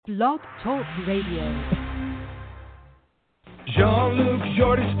Blog Talk Radio. Jean-Luc,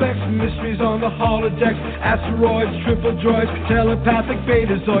 Jordy Specs, mysteries on the holodecks, asteroids, triple droids, telepathic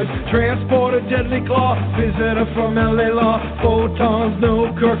betazoids, transporter, deadly claw, visitor from LA Law, photons,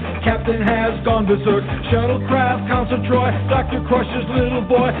 no Kirk, captain has gone berserk, shuttlecraft, Council Troy, Dr. Crusher's little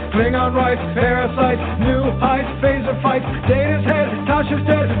boy, Klingon rights, parasites, new heights, phaser fights, Data's head, Tasha's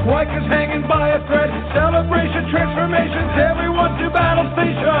dead, Riker's hanging by a thread, celebration, transformations, everyone to battle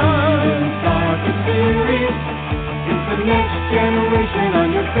station. Start the series. It's the next generation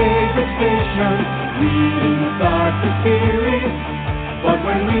on your favorite station. We didn't start the series, but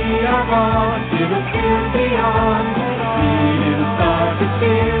when we are gone, it'll still be on. We didn't start the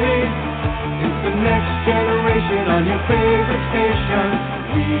series. It's the next generation on your favorite station.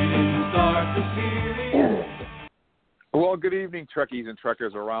 We didn't start the series. Well, good evening, Trekkies and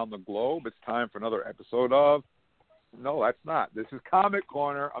Trekkers around the globe. It's time for another episode of... No, that's not. This is Comic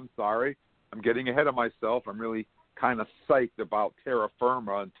Corner. I'm sorry. I'm getting ahead of myself. I'm really kind of psyched about Terra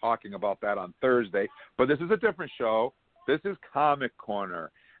Firma and talking about that on Thursday. But this is a different show. This is Comic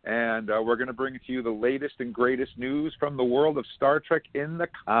Corner. And we're going to bring to you the latest and greatest news from the world of Star Trek in the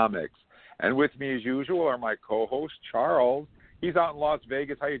comics. And with me, as usual, are my co-host, Charles. He's out in Las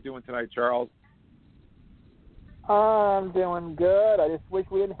Vegas. How you doing tonight, Charles? I'm doing good. I just wish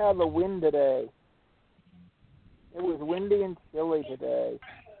we didn't have the wind today. It was windy and chilly today.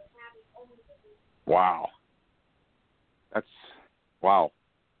 Wow. Wow.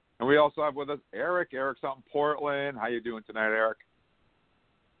 And we also have with us Eric. Eric's out in Portland. How you doing tonight, Eric?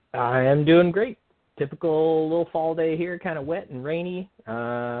 I am doing great. Typical little fall day here, kind of wet and rainy.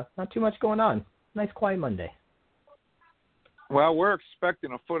 Not too much going on. Nice quiet Monday. Well, we're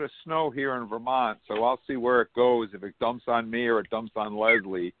expecting a foot of snow here in Vermont, so I'll see where it goes, if it dumps on me or it dumps on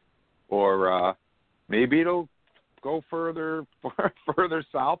Leslie. Or maybe it'll go further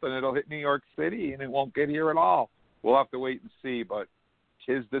south and it'll hit New York City and it won't get here at all. We'll have to wait and see, but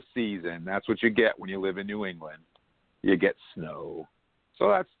 'tis the season. That's what you get when you live in New England. You get snow. So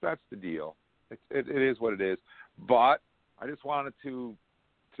that's the deal. It is what it is. But I just wanted to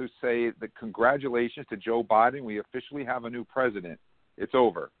say that congratulations to Joe Biden. We officially have a new president. It's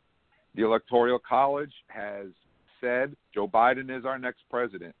over. The Electoral College has said Joe Biden is our next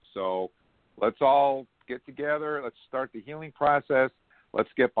president. So let's all get together. Let's start the healing process. Let's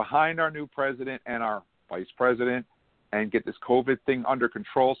get behind our new president and our vice president and get this COVID thing under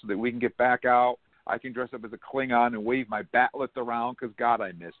control so that we can get back out. I can dress up as a Klingon and wave my bat'leth around because, God,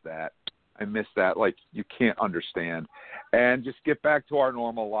 I miss that. I miss that like you can't understand. And just get back to our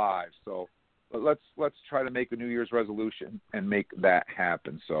normal lives. So let's try to make a New Year's resolution and make that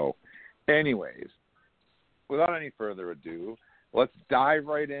happen. So anyways, without any further ado, let's dive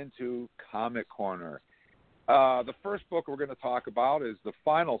right into Comic Corner. The first book we're going to talk about is the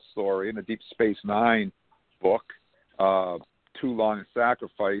final story in the Deep Space Nine book, Too Long a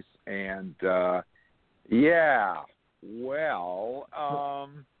Sacrifice. And,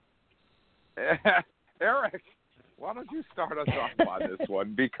 Eric, why don't you start us off on this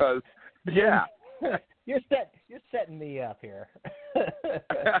one? Because, You're setting me up here.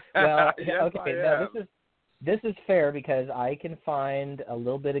 Well, yes, okay, no, this is fair because I can find a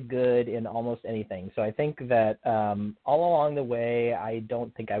little bit of good in almost anything. So I think that all along the way, I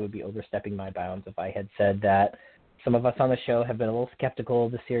don't think I would be overstepping my bounds if I had said that some of us on the show have been a little skeptical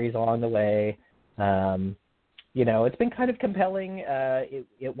of the series along the way. It's been kind of compelling.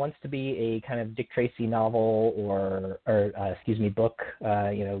 It wants to be a kind of Dick Tracy novel or book,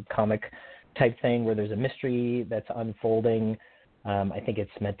 comic type thing where there's a mystery that's unfolding. I think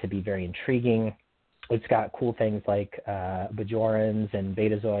it's meant to be very intriguing. It's got cool things like Bajorans and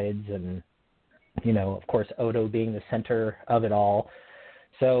Betazoids and, of course, Odo being the center of it all.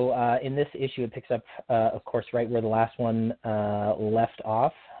 So in this issue, it picks up, of course, right where the last one left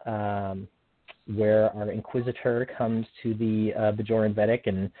off, where our Inquisitor comes to the Bajoran Vedic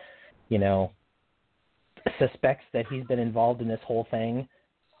and, suspects that he's been involved in this whole thing.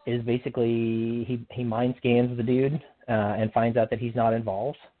 Is basically he mind scans the dude and finds out that he's not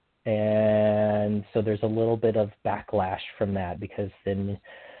involved. And so there's a little bit of backlash from that because then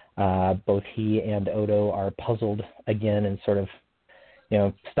both he and Odo are puzzled again and sort of,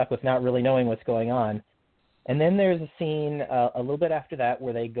 stuck with not really knowing what's going on. And then there's a scene a little bit after that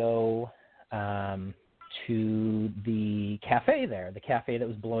where they go to the cafe there, the cafe that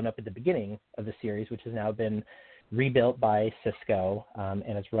was blown up at the beginning of the series, which has now been rebuilt by Cisco,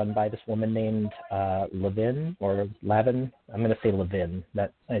 and it's run by this woman named Lavin or Lavin. I'm going to say Lavin.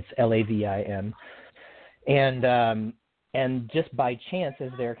 That it's Lavin. And just by chance,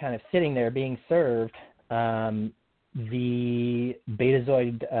 as they're kind of sitting there being served, the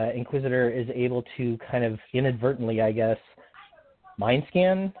Betazoid Inquisitor is able to kind of inadvertently, I guess, mind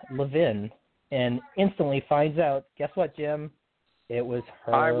scan Levin and instantly finds out, guess what, Jim? It was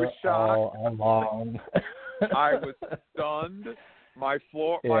her I was shocked. all along. I was stunned. My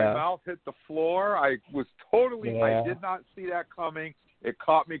mouth hit the floor. I was totally, I did not see that coming. It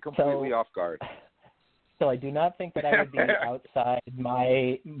caught me completely off guard. So I do not think that I would be outside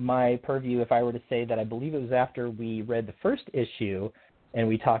my purview if I were to say that I believe it was after we read the first issue and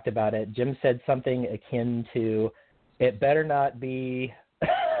we talked about it. Jim said something akin to, it better not be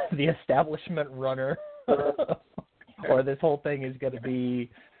the establishment runner or this whole thing is going to be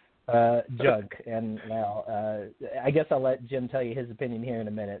junk. And now I guess I'll let Jim tell you his opinion here in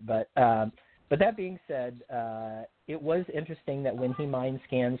a minute. But that being said, it was interesting that when he mind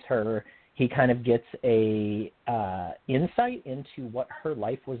scans her, he kind of gets a insight into what her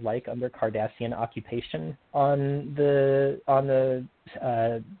life was like under Cardassian occupation on the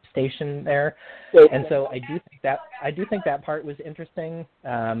station there, and so I do think that part was interesting.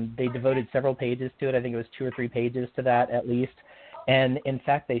 They devoted several pages to it. I think it was 2 or 3 pages to that at least, and in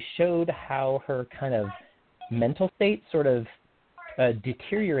fact they showed how her kind of mental state sort of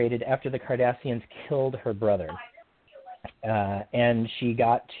deteriorated after the Cardassians killed her brother. And she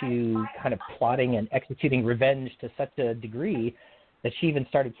got to kind of plotting and executing revenge to such a degree that she even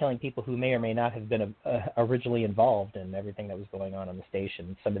started killing people who may or may not have been originally involved in everything that was going on the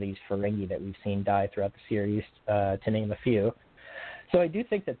station. Some of these Ferengi that we've seen die throughout the series, to name a few. So I do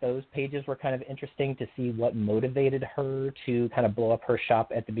think that those pages were kind of interesting to see what motivated her to kind of blow up her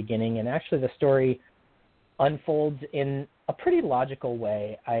shop at the beginning. And actually the story unfolds in a pretty logical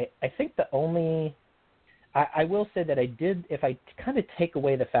way. I think the only... I will say that I did, if I kind of take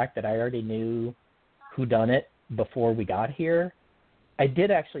away the fact that I already knew whodunit before we got here, I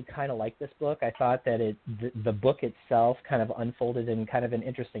did actually kind of like this book. I thought that the book itself kind of unfolded in kind of an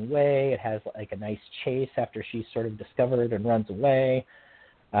interesting way. It has like a nice chase after she's sort of discovered and runs away.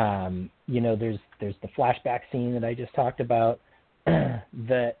 There's the flashback scene that I just talked about.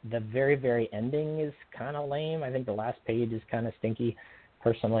 The very, very ending is kind of lame. I think the last page is kind of stinky,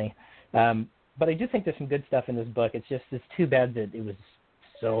 personally. But I do think there's some good stuff in this book. It's too bad that it was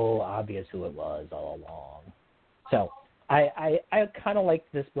so obvious who it was all along. So I kind of like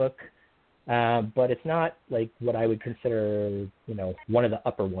this book, but it's not like what I would consider, one of the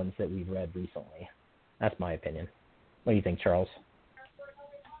upper ones that we've read recently. That's my opinion. What do you think, Charles?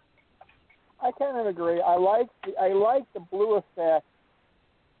 I kind of agree. I like the blue effect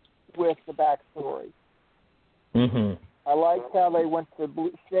with the backstory. Mm-hmm. I liked how they went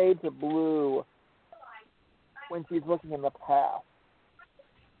to shades of blue when she's looking in the past.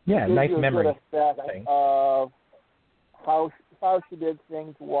 Yeah, nice memory thing of how she did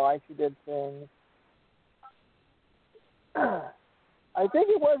things, why she did things. I think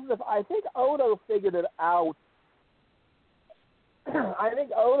Odo figured it out. I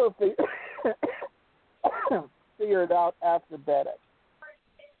think Odo figured it out after Bennett.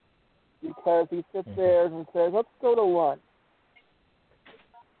 Because he sits there and says, let's go to lunch.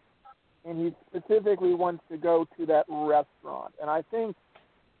 And he specifically wants to go to that restaurant. And I think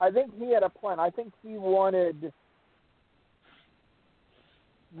he had a plan. I think he wanted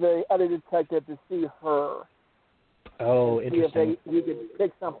the other detective to see her. Oh, interesting. See if he could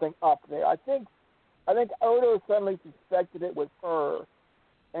pick something up there. I think Odo suddenly suspected it was her,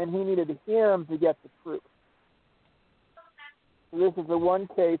 and he needed him to get the truth. This is the one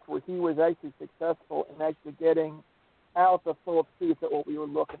case where he was actually successful in actually getting out the full truth of what we were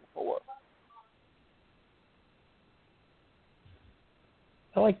looking for.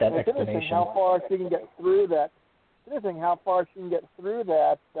 I like that it's explanation. Interesting how far she can get through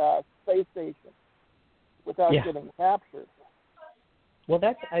that space station without getting captured. Well,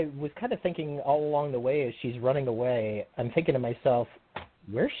 I was kind of thinking all along the way as she's running away, I'm thinking to myself,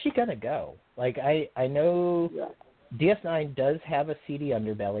 where's she going to go? Like, I know... Yeah. DS9 does have a seedy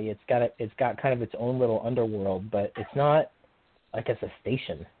underbelly. It's got kind of its own little underworld, but it's not like it's a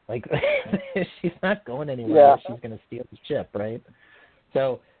station. Like she's not going anywhere. Yeah. She's going to steal the ship, right?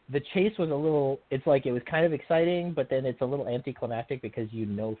 So the chase was it was kind of exciting, but then it's a little anticlimactic because you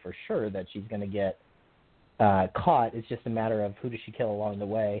know for sure that she's going to get caught. It's just a matter of who does she kill along the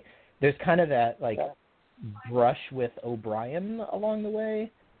way. There's kind of that brush with O'Brien along the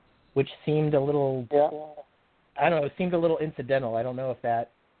way, which seemed a little. Yeah. I don't know. It seemed a little incidental. I don't know if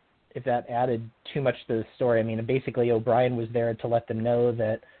that added too much to the story. I mean, basically O'Brien was there to let them know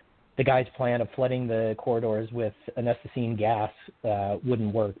that the guy's plan of flooding the corridors with anethrazine gas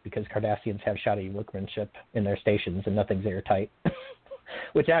wouldn't work because Cardassians have shoddy workmanship in their stations and nothing's airtight.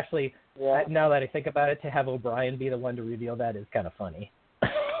 Which actually Yeah. Now that I think about it, to have O'Brien be the one to reveal that is kind of funny.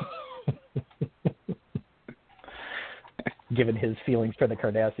 Given his feelings for the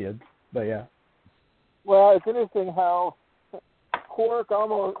Cardassians. But yeah. Well, it's interesting how Kirk,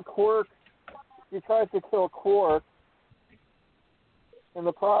 he tries to kill Kirk in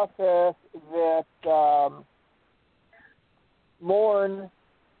the process that Morn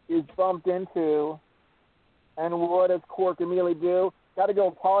is bumped into, and what does Kirk immediately do? Got to go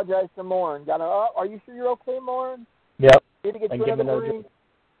apologize to Morn. Are you sure you're okay, Morn? Yep. Need to get you another drink?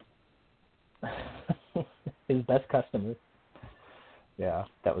 His best customer. Yeah,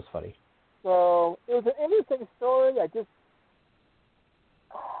 that was funny. So it was an interesting story.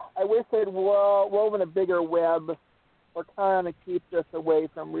 I wish they'd woven a bigger web, or kind of keep us away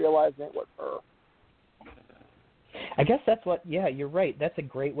from realizing it was her. I guess that's what. Yeah, you're right. That's a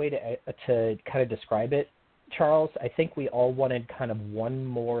great way to kind of describe it, Charles. I think we all wanted kind of one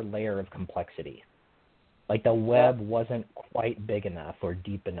more layer of complexity. Like the web wasn't quite big enough or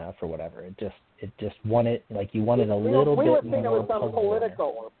deep enough or whatever. It just wanted, like, you wanted a little bit more. We were thinking it was something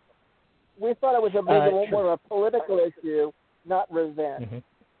political. We thought it was a big, more of a political issue, not revenge. Mm-hmm.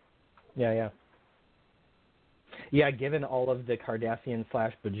 Yeah. Yeah, given all of the Cardassian /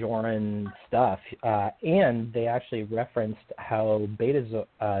 Bajoran stuff, and they actually referenced how Beta Z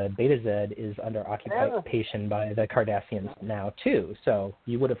is under occupation by the Cardassians now too. So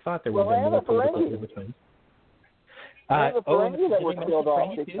you would have thought there was a more political between. The Ferengi that were killed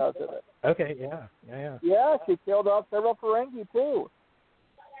off because of it. Okay, yeah. Yeah, she killed off several Ferengi too.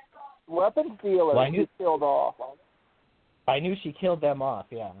 Weapons dealers she killed off. I knew she killed them off.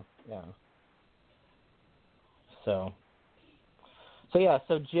 Yeah. So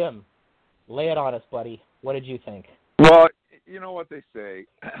Jim, lay it on us, buddy. What did you think? Well, you know what they say,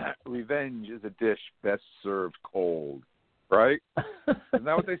 revenge is a dish best served cold, right? Isn't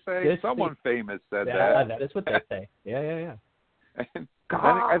that what they say? Someone famous said that. Yeah, that is what they say. Yeah. And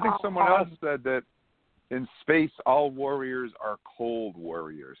I think someone else said that in space, all warriors are cold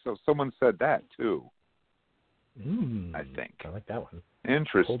warriors. So someone said that too. I think. I like that one.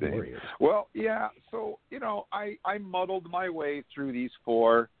 Interesting. Well, yeah. So I muddled my way through these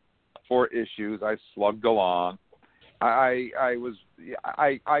four issues. I slugged along. I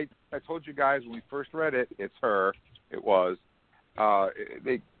told you guys when we first read it, it's her. It was.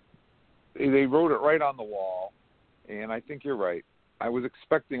 They wrote it right on the wall, and I think you're right. I was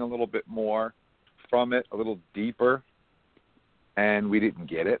expecting a little bit more from it, a little deeper, and we didn't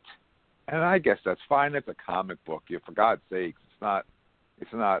get it. And I guess that's fine. It's a comic book. For God's sakes, it's not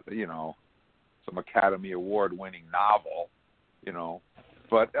some Academy Award winning novel,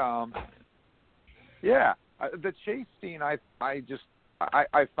 But the chase scene I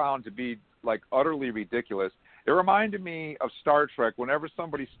found to be like utterly ridiculous. It reminded me of Star Trek. Whenever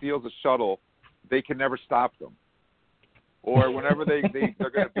somebody steals a shuttle, they can never stop them. Or whenever they're going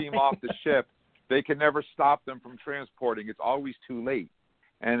to beam off the ship, they can never stop them from transporting. It's always too late.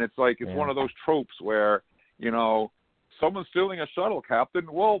 And it's like one of those tropes where, someone's stealing a shuttle,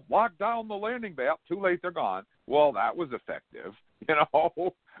 Captain. Well, lock down the landing bay. Too late, they're gone. Well, that was effective,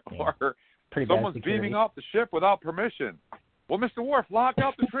 Or someone's beaming off the ship without permission. Well, Mr. Worf, lock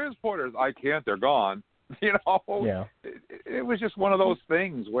out the transporters. I can't, they're gone. It was just one of those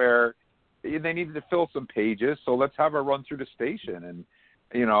things where they needed to fill some pages, so let's have her run through the station. And,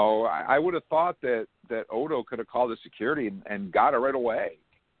 I would have thought that Odo could have called the security and got her right away.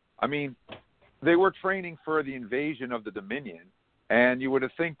 I mean, they were training for the invasion of the Dominion, and you would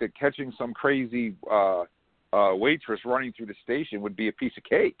have think that catching some crazy waitress running through the station would be a piece of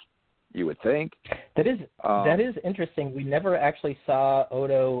cake. You would think. That is interesting. We never actually saw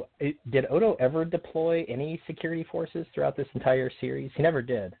Odo. Did Odo ever deploy any security forces throughout this entire series? He never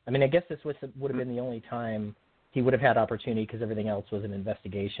did. I mean, I guess this would have been the only time he would have had opportunity because everything else was an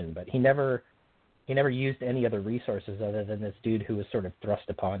investigation. But he never used any other resources other than this dude who was sort of thrust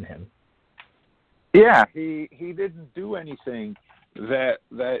upon him. Yeah, he didn't do anything that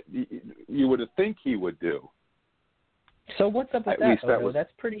you would have think he would do. So what's up with that, Odo?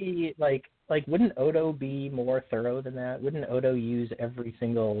 That's pretty, like wouldn't Odo be more thorough than that? Wouldn't Odo use every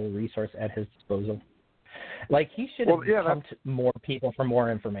single resource at his disposal? Like, he should have pumped more people for more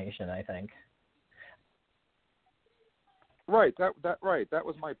information, I think. Right, that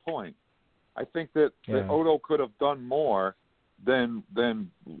was my point. I think that Odo could have done more than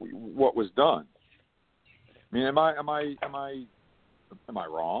what was done. I mean, am I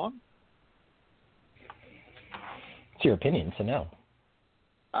wrong? It's your opinion, so no.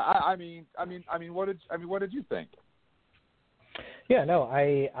 I mean, what did you think? Yeah, no,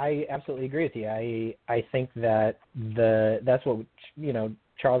 I absolutely agree with you. I think that that's what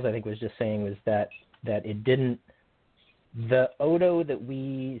Charles, I think, was just saying was that it didn't. The Odo that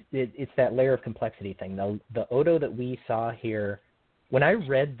it's that layer of complexity thing. The Odo that we saw here, when I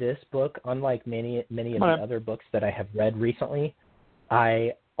read this book, unlike many of the other books that I have read recently,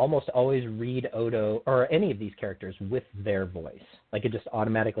 I almost always read Odo or any of these characters with their voice. Like it just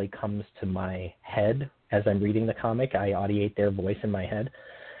automatically comes to my head as I'm reading the comic. I audiate their voice in my head.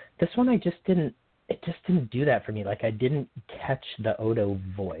 This one, it just didn't do that for me. Like I didn't catch the Odo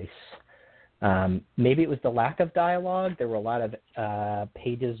voice. Maybe it was the lack of dialogue. There were a lot of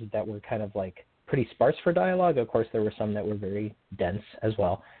pages that were kind of like pretty sparse for dialogue. Of course, there were some that were very dense as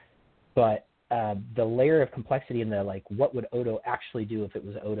well. But the layer of complexity in the, like, what would Odo actually do if it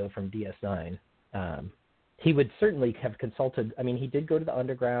was Odo from DS9? He would certainly have consulted. I mean, he did go to the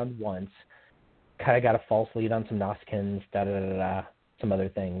underground once, kind of got a false lead on some Noskins, some other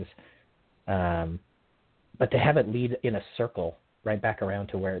things. But to have it lead in a circle right back around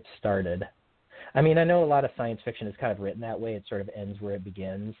to where it started. I mean, I know a lot of science fiction is kind of written that way. It sort of ends where it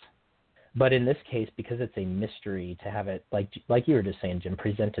begins. But in this case, because it's a mystery, to have it, like you were just saying, Jim,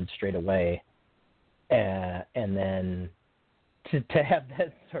 presented straight away, and then to have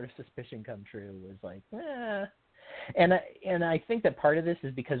that sort of suspicion come true was like, And I think that part of this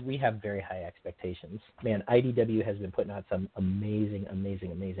is because we have very high expectations. Man, IDW has been putting out some amazing,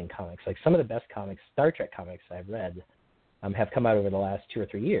 amazing, amazing comics. Like some of the best comics, Star Trek comics I've read, have come out over the last 2 or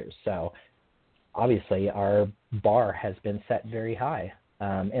 3 years. So obviously our bar has been set very high.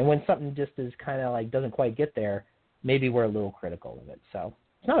 And when something just is kind of like doesn't quite get there, maybe we're a little critical of it. So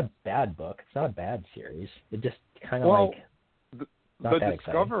it's not a bad book. It's not a bad series. It just kind of the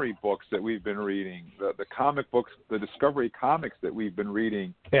Discovery books that we've been reading, the comic books, the Discovery comics that we've been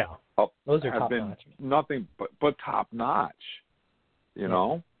reading, those are have been top-notch. Nothing but top notch. You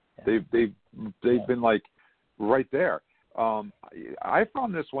know, they've been like right there. I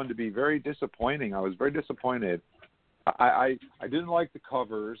found this one to be very disappointing. I was very disappointed. I didn't like the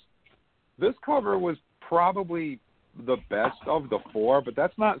covers. This cover was probably the best of the 4, but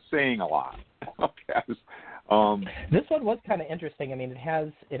that's not saying a lot. Okay. This one was kind of interesting. I mean,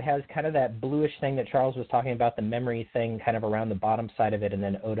 it has kind of that bluish thing that Charles was talking about, the memory thing kind of around the bottom side of it, and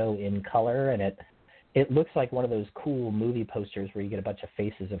then Odo in color, and it looks like one of those cool movie posters where you get a bunch of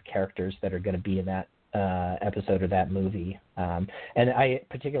faces of characters that are going to be in that episode or that movie. And I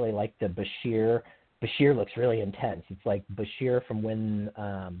particularly like the Bashir. Bashir looks really intense. It's like Bashir from when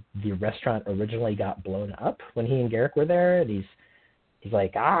the restaurant originally got blown up, when he and Garrick were there, and he's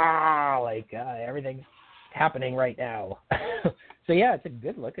like, everything's happening right now. So yeah, it's a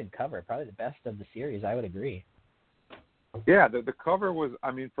good looking cover, probably the best of the series. I would agree. Yeah, the cover was, I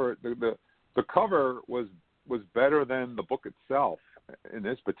mean, for the cover was better than the book itself in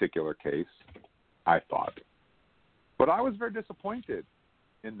this particular case, I thought. But I was very disappointed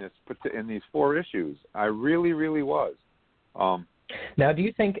in these 4 issues. I really, really was. Now, do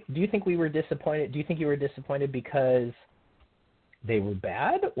you think we were disappointed? Do you think you were disappointed because they were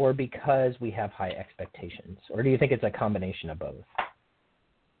bad, or because we have high expectations, or do you think it's a combination of both?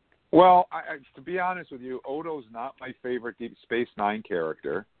 Well, to be honest with you, Odo's not my favorite Deep Space Nine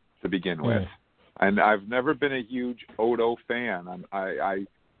character to begin with, and I've never been a huge Odo fan. I've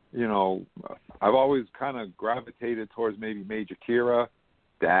always kind of gravitated towards maybe Major Kira,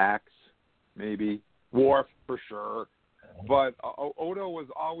 Dax, maybe Worf for sure. But Odo was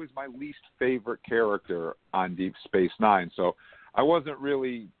always my least favorite character on Deep Space Nine, so I wasn't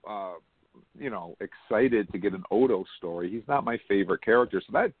really, excited to get an Odo story. He's not my favorite character,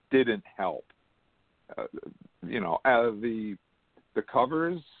 so that didn't help. The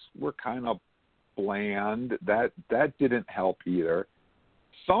covers were kind of bland. That didn't help either.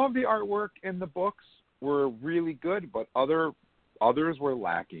 Some of the artwork in the books were really good, but others were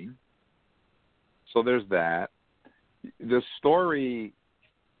lacking. So there's that. The story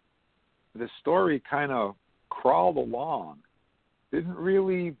kind of crawled along. Didn't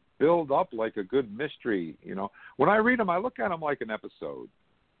really build up like a good mystery, When I read them, I look at them like an episode.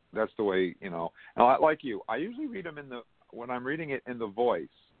 That's the way, And like you, I usually read them when I'm reading it in the voice,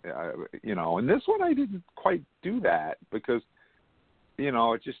 And this one I didn't quite do that because,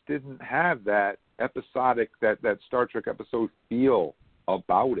 it just didn't have that episodic, that Star Trek episode feel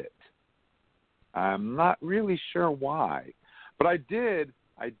about it. I'm not really sure why, but I did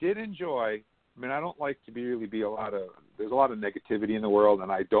enjoy. I mean, I don't like to there's a lot of negativity in the world,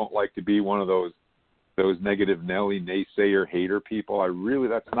 and I don't like to be one of those negative Nelly naysayer hater people.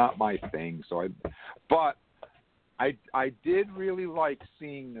 That's not my thing. But I did really like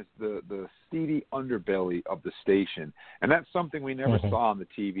seeing the seedy underbelly of the station, and that's something we never saw on the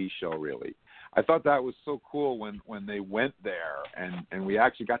TV show. Really, I thought that was so cool when they went there and we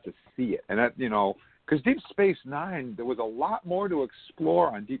actually got to see it. And that, because Deep Space Nine, there was a lot more to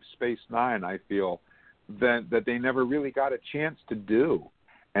explore on Deep Space Nine, I feel, that they never really got a chance to do.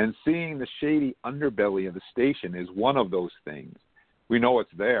 And seeing the shady underbelly of the station is one of those things. We know it's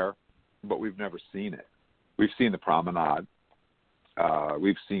there, but we've never seen it. We've seen the promenade.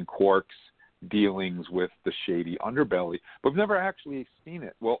 We've seen Quark's dealings with the shady underbelly, but we've never actually seen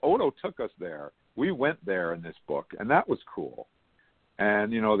it. Well, Odo took us there. We went there in this book, and that was cool.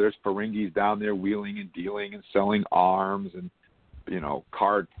 And, there's Ferengis down there wheeling and dealing and selling arms and,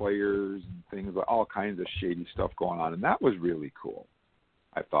 card players and things, all kinds of shady stuff going on. And that was really cool,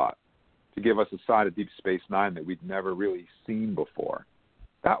 I thought, to give us a side of Deep Space Nine that we'd never really seen before.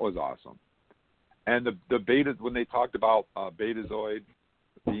 That was awesome. And the beta, when they talked about Betazoid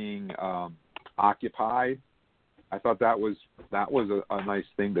being occupied, I thought that was a nice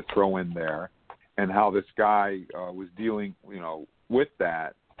thing to throw in there, and how this guy was dealing, with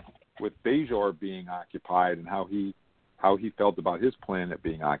that, with Bajor being occupied, and how he felt about his planet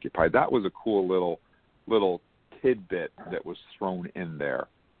being occupied. That was a cool little tidbit that was thrown in there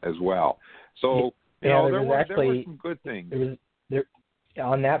as well. So there were some good things.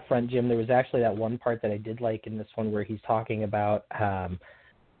 On that front, Jim, there was actually that one part that I did like in this one where he's talking about,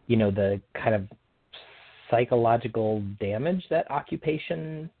 the kind of psychological damage that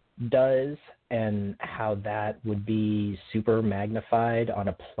occupation does and how that would be super magnified on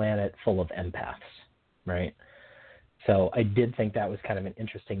a planet full of empaths, right? So I did think that was kind of an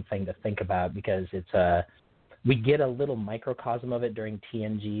interesting thing to think about, because we get a little microcosm of it during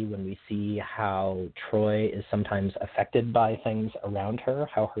TNG when we see how Troy is sometimes affected by things around her,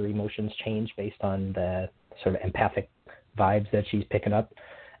 how her emotions change based on the sort of empathic vibes that she's picking up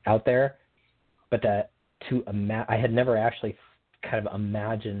out there. But I had never actually kind of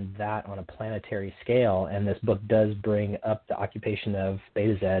imagined that on a planetary scale, and this book does bring up the occupation of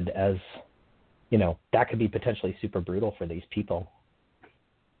Beta Z as, that could be potentially super brutal for these people.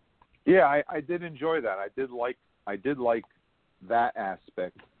 Yeah, I did enjoy that. I did like that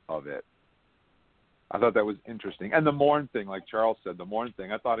aspect of it. I thought that was interesting. And the Morn thing, like Charles said,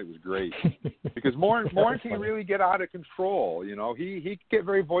 I thought it was great. Because Morn can really get out of control, He can get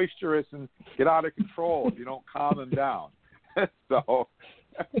very boisterous and get out of control if you don't calm him down. So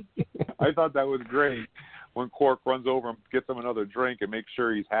I thought that was great when Quark runs over and gets him another drink and makes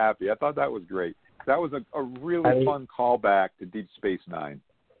sure he's happy. I thought that was great. That was a really fun callback to Deep Space Nine.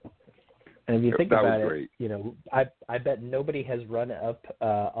 And if you think about it, I bet nobody has run up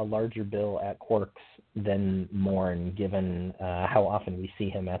a larger bill at Quark's than Morn, given how often we see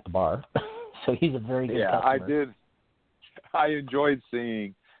him at the bar. So he's a very good customer. I did. I enjoyed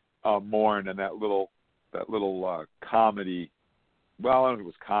seeing Morn and that little comedy. Well, I don't know if it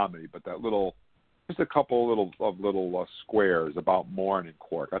was comedy, but just a couple little squares about Morn and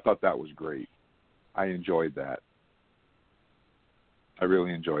Quark. I thought that was great. I enjoyed that. I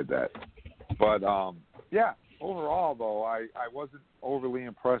really enjoyed that. But overall though, I wasn't overly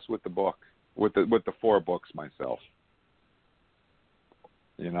impressed with the book, with the 4 books myself.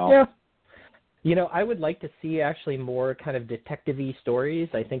 Yeah. I would like to see actually more kind of detective-y stories.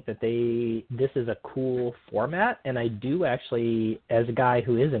 I think that this is a cool format, and I do actually, as a guy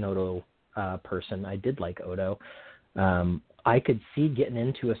who is an Odo person, I did like Odo. I could see getting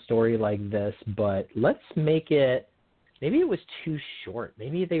into a story like this, but let's make it, maybe it was too short.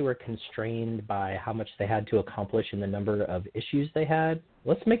 Maybe they were constrained by how much they had to accomplish in the number of issues they had.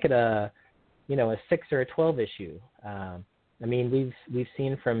 Let's make it a 6 or a 12 issue. We've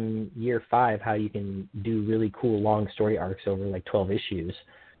seen from year 5 how you can do really cool long story arcs over like 12 issues.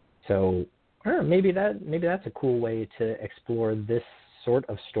 So maybe that's a cool way to explore this sort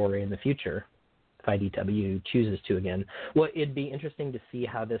of story in the future, if IDW chooses to again. Well, it'd be interesting to see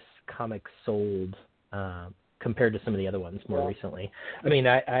how this comic sold compared to some of the other ones more recently.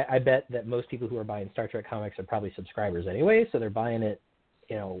 I bet that most people who are buying Star Trek comics are probably subscribers anyway, so they're buying it,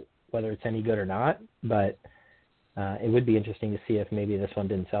 whether it's any good or not. But it would be interesting to see if maybe this one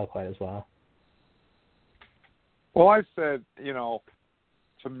didn't sell quite as well. Well, I said,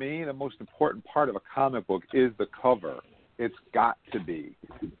 to me, the most important part of a comic book is the cover. It's got to be.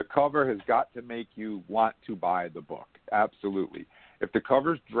 The cover has got to make you want to buy the book. Absolutely. If the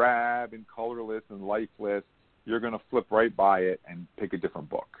cover's drab and colorless and lifeless, you're going to flip right by it and pick a different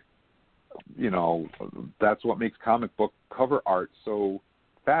book. That's what makes comic book cover art so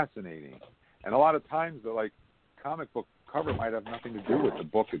fascinating. And a lot of times, the comic book cover might have nothing to do with the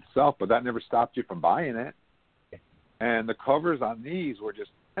book itself, but that never stopped you from buying it. And the covers on these were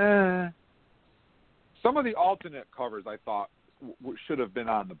just, Some of the alternate covers I thought should have been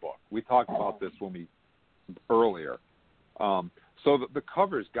on the book. We talked about this earlier. So the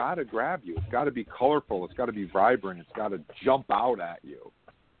cover's got to grab you. It's got to be colorful. It's got to be vibrant. It's got to jump out at you.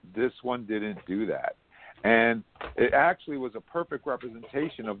 This one didn't do that. And it actually was a perfect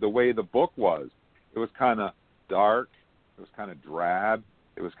representation of the way the book was. It was kind of dark. It was kind of drab.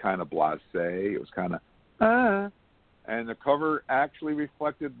 It was kind of blasé. It was kind of, and the cover actually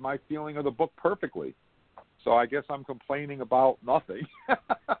reflected my feeling of the book perfectly. So I guess I'm complaining about nothing.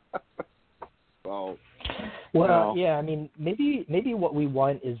 So, well, yeah, I mean, maybe what we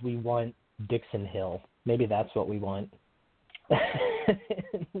want is we want Dixon Hill. Maybe that's what we want.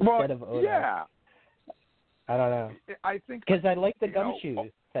 Instead of Odo. Yeah. I don't know. I think because I like the gumshoe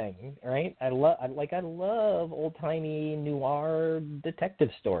thing, right? I love old timey noir detective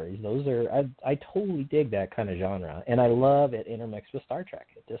stories. Those are I totally dig that kind of genre, and I love it intermixed with Star Trek.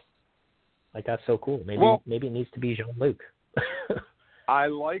 It just that's so cool. Maybe it needs to be Jean-Luc. I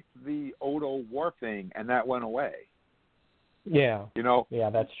liked the Odo War thing, and that went away. Yeah. Yeah,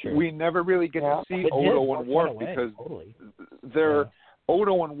 that's true. We never really get to see Odo and Worf because they're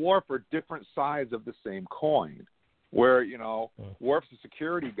Odo and Worf are different sides of the same coin. Where Worf's a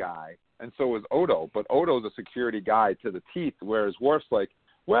security guy, and so is Odo, but Odo's a security guy to the teeth, whereas Worf's like,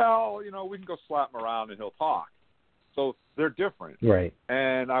 well, we can go slap him around and he'll talk. So they're different. Right.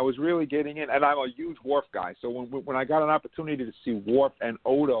 And I was really getting in, and I'm a huge Worf guy, so when I got an opportunity to see Worf and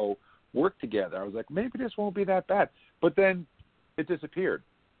Odo work together, I was like, maybe this won't be that bad. But then it disappeared.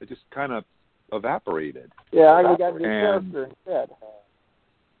 It just kind of evaporated. Yeah, we got the character instead.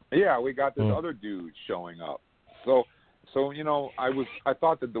 Yeah, we got this other dude showing up. So I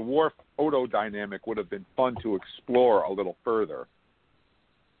thought that the Worf Odo dynamic would have been fun to explore a little further.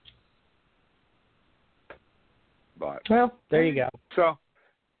 But there you go.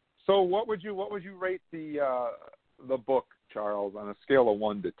 So what would you rate the book, Charles, on a scale of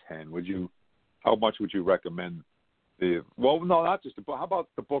 1 to 10? How much would you recommend not just the book. How about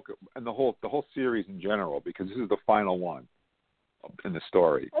the book and the whole series in general? Because this is the final one in the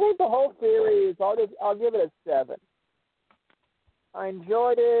story. I think the whole series, I'll give it a 7. I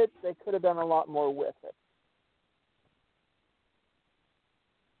enjoyed it. They could have done a lot more with it.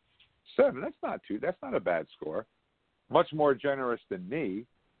 7. That's not a bad score. Much more generous than me.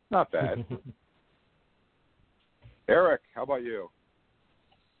 Not bad. Eric, how about you?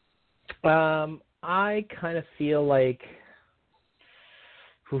 I kind of feel like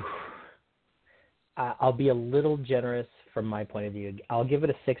I'll be a little generous from my point of view. I'll give it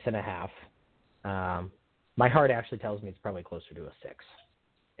a 6.5. My heart actually tells me it's probably closer to a 6.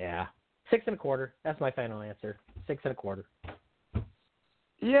 Yeah, 6.25. That's my final answer. 6.25.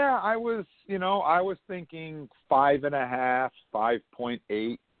 Yeah, I was thinking 5.5,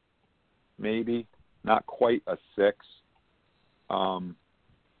 5.8, maybe. Not quite a 6.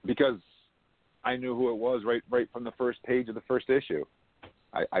 Because I knew who it was right from the first page of the first issue.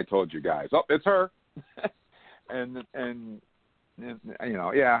 I told you guys, it's her. and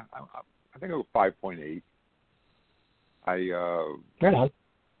yeah, I think it was 5.8.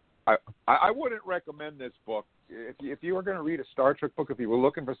 I wouldn't recommend this book. If you were going to read a Star Trek book, if you were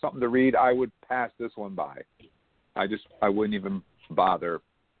looking for something to read, I would pass this one by. I wouldn't even bother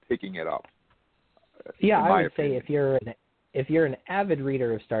picking it up. Yeah, I would say if you're an avid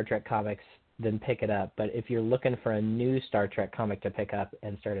reader of Star Trek comics, then pick it up. But if you're looking for a new Star Trek comic to pick up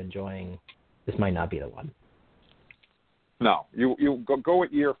and start enjoying, this might not be the one. No, you go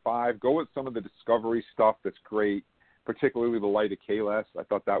with Year 5. Go with some of the Discovery stuff that's great, particularly The Light of Kahless. I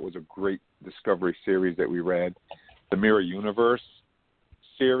thought that was a great Discovery series that we read. The Mirror Universe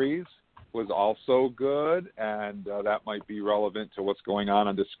series was also good, and that might be relevant to what's going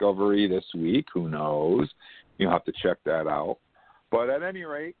on Discovery this week. Who knows? You'll have to check that out. But at any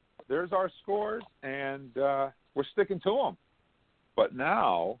rate, there's our scores, and we're sticking to them. But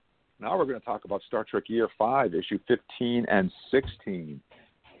now we're going to talk about Star Trek Year 5, issue 15 and 16.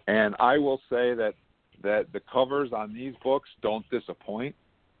 And I will say that the covers on these books don't disappoint.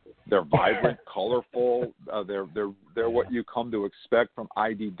 They're vibrant, colorful. They're what you come to expect from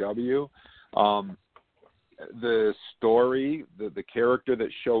IDW. The story, the character that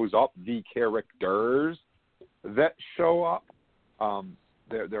shows up, the characters that show up,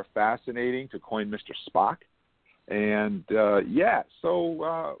 they're fascinating, to coin Mr. Spock. And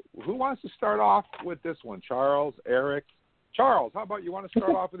so who wants to start off with this one? Charles, Eric? Charles, how about you want to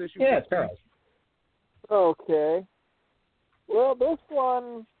start off with issue 15? Yeah, Charles. Okay. Well, this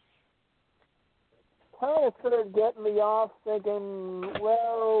one kind of started getting me off thinking,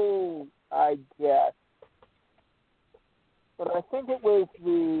 well, I guess. But I think it was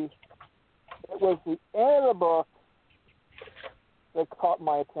the end of the book that caught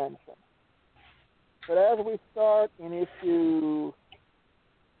my attention. But as we start in issue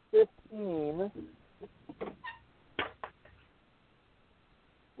 15,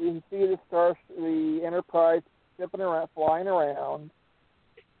 we can see the Enterprise flying around,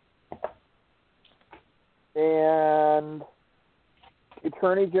 and the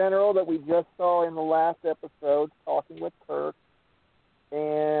Attorney General that we just saw in the last episode talking with Kirk,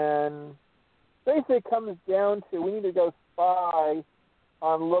 and basically it comes down to we need to go spy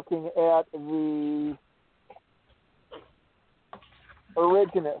on looking at the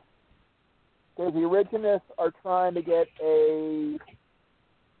Originists, because the Originists are trying to get a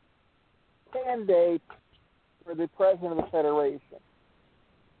candidate for the President of the Federation,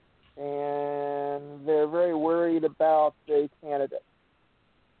 and they're very worried about the candidate.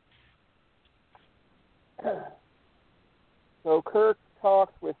 So Kirk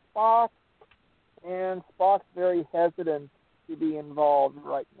talks with Spock, and Spock's very hesitant to be involved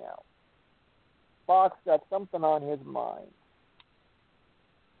right now. Spock's got something on his mind.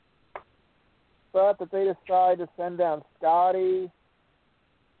 But that they decide to send down Scotty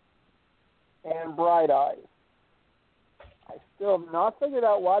and Bright Eyes. I still have not figured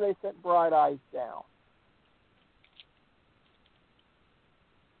out why they sent Bright Eyes down.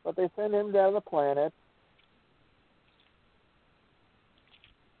 But they send him down the planet.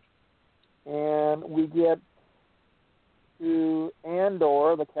 And we get to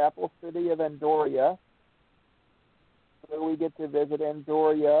Andor, the capital city of Andoria. So we get to visit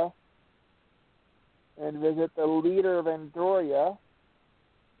Andoria and visit the leader of Andoria.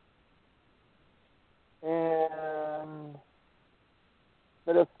 And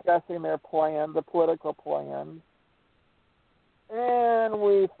they're discussing their plan, the political plan. And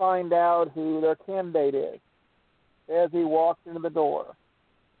we find out who their candidate is as he walks into the door.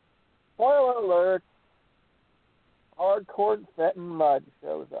 Spoiler alert, Hardcore Fenton Mudd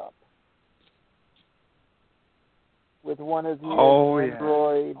shows up with one of his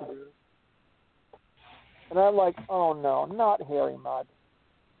android. Yeah. And I'm like, oh no, not Harry Mudd.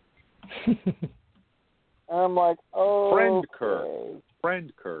 And I'm like, oh,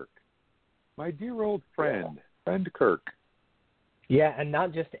 Friend Kirk. My dear old friend, yeah. Friend Kirk. Yeah, and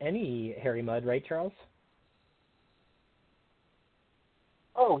not just any Harry Mudd, right, Charles?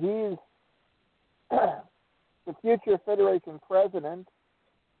 Oh, he's the future Federation president.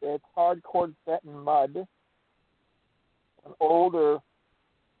 It's Hardcore Fenton Mudd, an older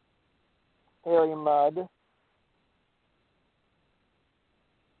Harry Mudd.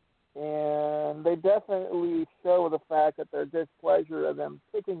 And they definitely show the fact that their displeasure of them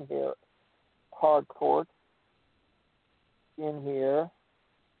picking Hardcore in here.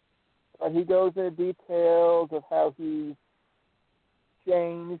 But he goes into details of how he's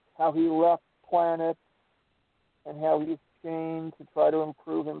changed, how he left planet, and how he's changed to try to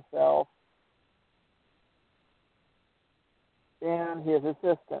improve himself. And his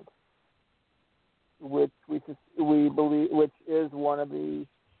assistant, which we believe, which is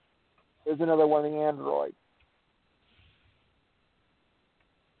another one of the androids.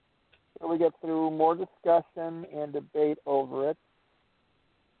 So we get through more discussion and debate over it.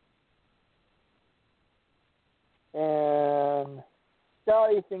 And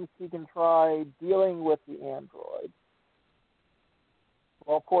Scotty thinks he can try dealing with the android.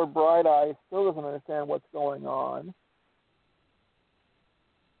 While poor Bright Eye still doesn't understand what's going on.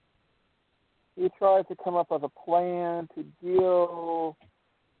 He tries to come up with a plan to deal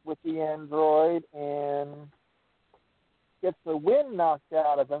with the android and gets the wind knocked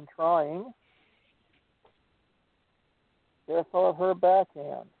out of him trying. Careful of her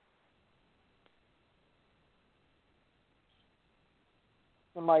backhand.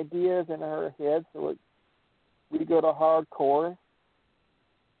 Some ideas in her head, so we go to Hardcore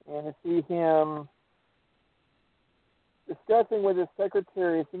and to see him discussing with his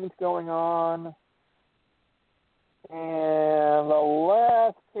secretary things going on. And the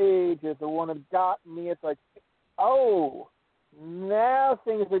last page is the one that got me. It's like, oh, now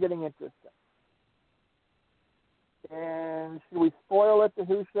things are getting interesting. And should we spoil it to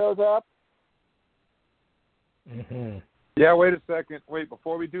who shows up? Mm-hmm. Yeah, wait a second. Wait,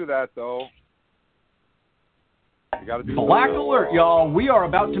 before we do that, though, you got to do Black alert, y'all. We are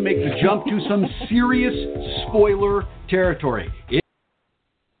about to make the jump to some serious spoiler territory.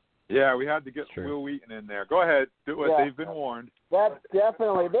 Yeah, we had to get Will Wheaton in there. Go ahead. Do it. Yeah. They've been warned. This is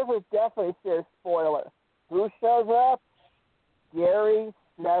definitely a serious spoiler. Who shows up? Gary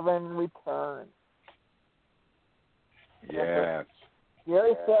 7 returns. Yes.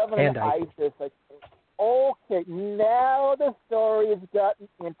 Gary 7 and Isis. Like, okay, now the story has gotten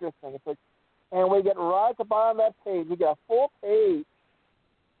interesting. It's like, And we get right at the bottom of that page. We get a full page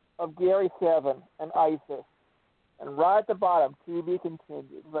of Gary 7 and ISIS. And right at the bottom, to be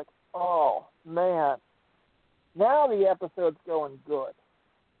continued. It's like, oh, man. Now the episode's going good.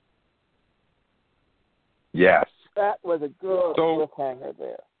 Yes. That was a good cliffhanger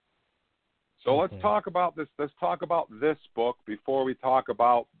there. So let's talk about this. Let's talk about this book before we talk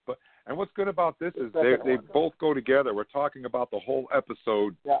about. And what's good about this is they both go together. We're talking about the whole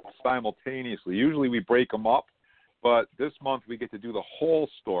episode simultaneously. Usually we break them up, but this month we get to do the whole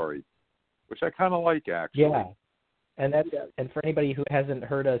story, which I kind of like, actually. Yeah. And for anybody who hasn't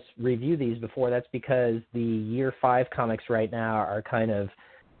heard us review these before, that's because the Year 5 comics right now are kind of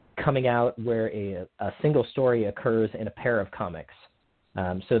coming out where a single story occurs in a pair of comics.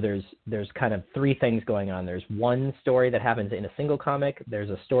 So there's kind of three things going on. There's one story that happens in a single comic, there's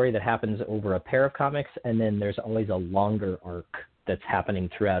a story that happens over a pair of comics, and then there's always a longer arc that's happening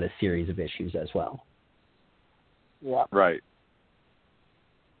throughout a series of issues as well. Yeah. Right.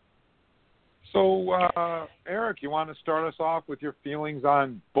 So, Eric, you want to start us off with your feelings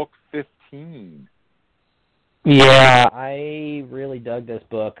on book 15? Yeah, I really dug this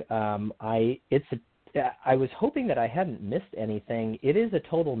book. I was hoping that I hadn't missed anything. It is a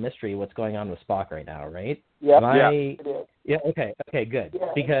total mystery what's going on with Spock right now, right? Yep. It is. Yeah. Okay, good. Yeah.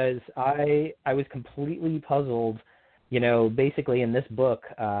 Because I was completely puzzled, basically in this book,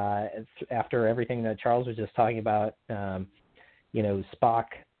 after everything that Charles was just talking about, Spock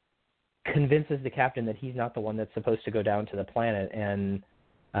convinces the captain that he's not the one that's supposed to go down to the planet, and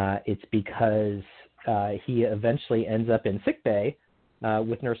it's because he eventually ends up in sickbay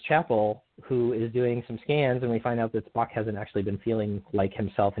with Nurse Chapel, who is doing some scans, and we find out that Spock hasn't actually been feeling like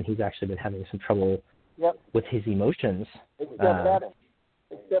himself, and he's actually been having some trouble with his emotions. Except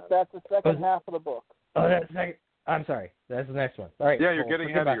that's the second half of the book. Oh, that's the second. I'm sorry. That's the next one. All right. Yeah, you're getting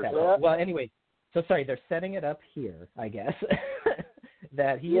ahead of yourself. Yeah. Well, anyway, so sorry, they're setting it up here, I guess,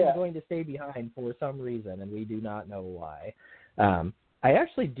 that he is going to stay behind for some reason, and we do not know why. I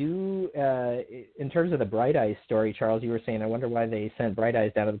actually do, in terms of the Bright Eyes story, Charles, you were saying, I wonder why they sent Bright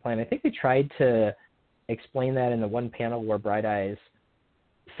Eyes down to the planet. I think they tried to explain that in the one panel where Bright Eyes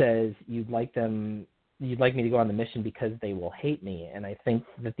says, you'd like me to go on the mission because they will hate me. And I think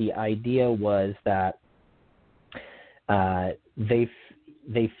that the idea was that they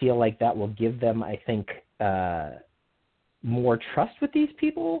feel like that will give them, I think, more trust with these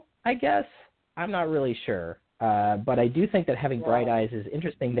people, I guess. I'm not really sure. But I do think that having Bright Eyes is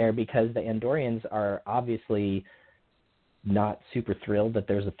interesting there because the Andorians are obviously not super thrilled that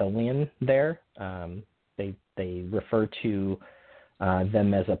there's a Tholian there. They refer to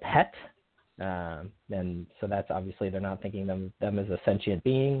them as a pet, and so that's obviously they're not thinking them as a sentient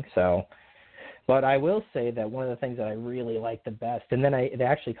being. So, but I will say that one of the things that I really like the best, and then it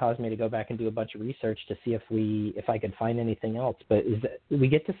actually caused me to go back and do a bunch of research to see if I could find anything else, but is that we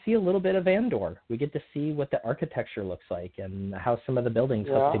get to see a little bit of Andor. We get to see what the architecture looks like and how some of the buildings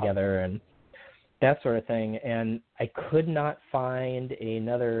hook together and that sort of thing. And I could not find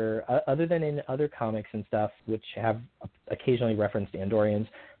another, other than in other comics and stuff, which have occasionally referenced Andorians,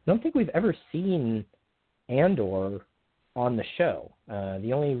 I don't think we've ever seen Andor on the show.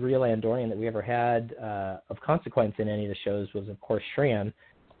 The only real Andorian that we ever had of consequence in any of the shows was, of course, Shran,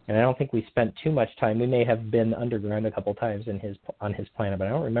 and I don't think we spent too much time. We may have been underground a couple times on his planet, but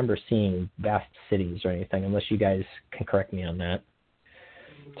I don't remember seeing vast cities or anything, unless you guys can correct me on that.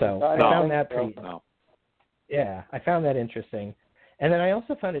 So I found that pretty... Yeah, I found that interesting. And then I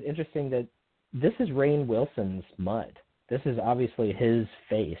also found it interesting that this is Rainn Wilson's mud. This is obviously his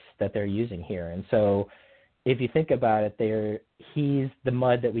face that they're using here, and so if you think about it, he's the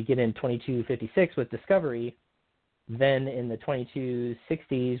mud that we get in 2256 with Discovery. Then in the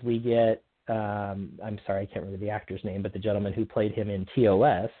 2260s, we get, I'm sorry, I can't remember the actor's name, but the gentleman who played him in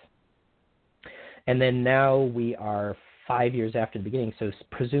TOS. And then now we are 5 years after the beginning, so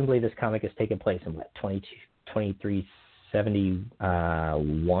presumably this comic has taken place in,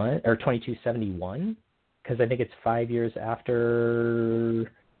 2371, or 2271? Because I think it's 5 years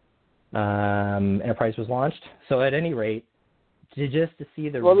after... Enterprise was launched. So at any rate, to see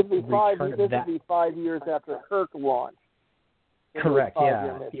the this would be 5 years after Kirk launched. Correct.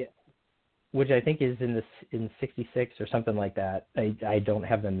 Yeah. Which I think is in 66 or something like that. I don't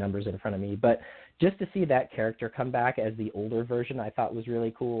have the numbers in front of me, but just to see that character come back as the older version, I thought was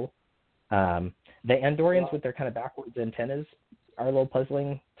really cool. The Andorians with their kind of backwards antennas are a little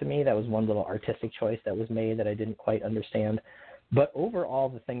puzzling to me. That was one little artistic choice that was made that I didn't quite understand. But overall,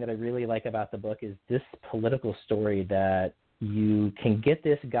 the thing that I really like about the book is this political story that you can get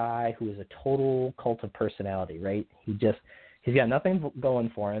this guy who is a total cult of personality, right? He's got nothing going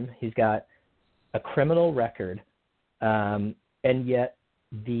for him. He's got a criminal record, and yet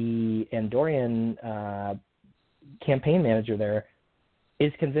the Andorian campaign manager there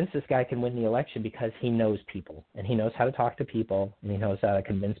is convinced this guy can win the election because he knows people, and he knows how to talk to people, and he knows how to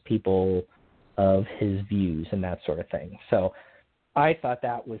convince people of his views and that sort of thing. So I thought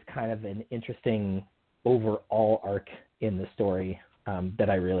that was kind of an interesting overall arc in the story that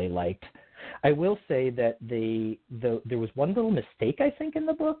I really liked. I will say that there was one little mistake, I think, in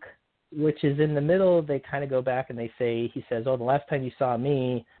the book, which is in the middle. They kind of go back and he says, oh, the last time you saw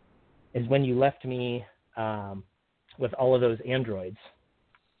me is when you left me with all of those androids,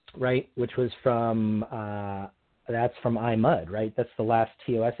 right? Which was from, that's from iMud, right? That's the last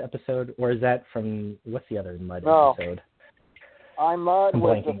TOS episode, or is that from, what's the other Mud episode? iMud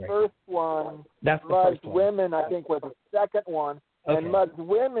was the first one. That's the Mud's first one. Women, I think, was the second one. Okay. And Mud's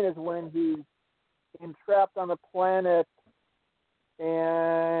Women is when he's entrapped on the planet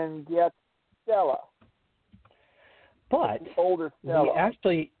and gets Stella. But the older Stella. We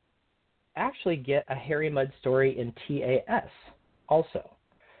actually get a Harry Mudd story in TAS also,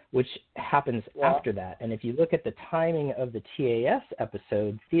 which happens after that. And if you look at the timing of the TAS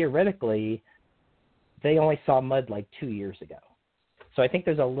episode, theoretically, they only saw Mudd like 2 years ago. So I think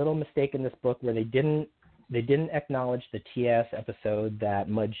there's a little mistake in this book where they didn't acknowledge the TAS episode that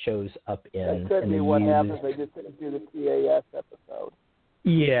Mudd shows up in. That could be what happens. They just didn't do the TAS episode.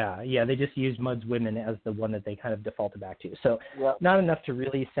 Yeah, they just used Mudd's Women as the one that they kind of defaulted back to. So not enough to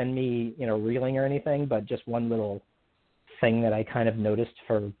really send me, reeling or anything, but just one little thing that I kind of noticed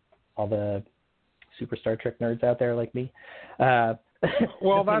for all the Super Star Trek nerds out there like me. Well,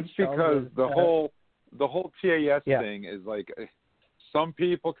 that's because the whole TAS thing is like, some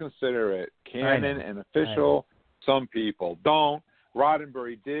people consider it canon and official. Some people don't.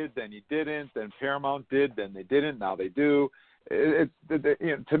 Roddenberry did, then he didn't. Then Paramount did, then they didn't. Now they do.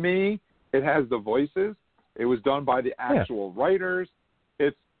 To me, it has the voices. It was done by the actual writers.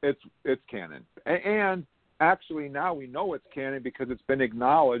 It's canon. And actually, now we know it's canon because it's been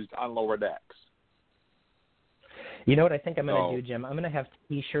acknowledged on Lower Decks. You know what I think I'm going to do, Jim? I'm going to have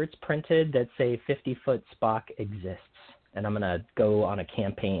T-shirts printed that say 50-foot Spock exists. And I'm going to go on a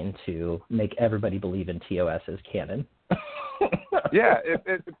campaign to make everybody believe in TOS as canon. Yeah,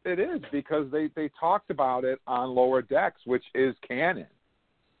 it is, because they talked about it on Lower Decks, which is canon.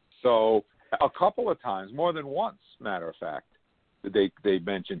 So a couple of times, more than once, matter of fact, they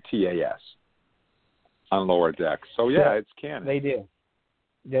mentioned TAS on Lower Decks. So, it's canon. They do.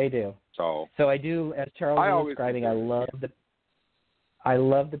 So I do, as Charles was describing, I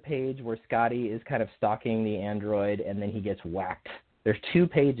love the page where Scotty is kind of stalking the android and then he gets whacked. There's 2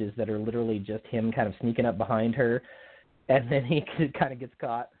 pages that are literally just him kind of sneaking up behind her, and then he kind of gets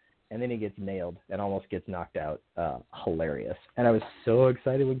caught, and then he gets nailed and almost gets knocked out. Hilarious. And I was so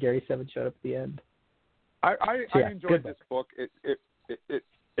excited when Gary Seven showed up at the end. I enjoyed this book.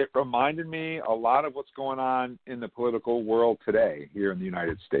 It reminded me a lot of what's going on in the political world today here in the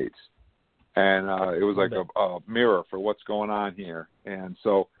United States. And it was like a mirror for what's going on here. And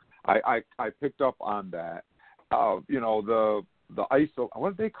so I picked up on that. The what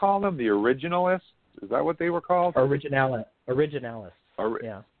did they call them? The originalists? Is that what they were called? Originalists.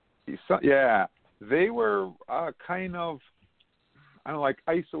 Yeah. They were kind of, like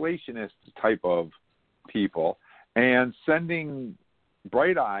isolationist type of people. And sending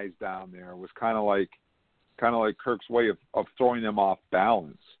Bright Eyes down there was kind of like Kirk's way of throwing them off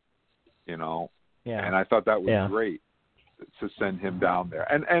balance. And I thought that was great to send him down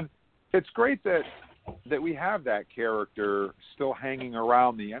there. And it's great that we have that character still hanging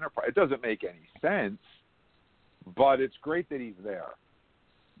around the Enterprise. It doesn't make any sense, but it's great that he's there,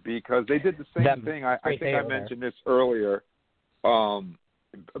 because they did the same thing. I think I mentioned this earlier.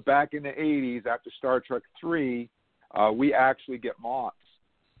 Back in the 80s, after Star Trek 3, we actually get Moss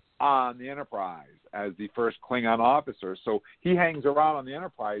on the Enterprise as the first Klingon officer. So he hangs around on the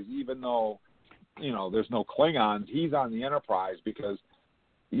Enterprise even though, there's no Klingons. He's on the Enterprise because,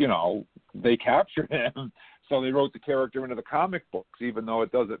 they captured him. So they wrote the character into the comic books, even though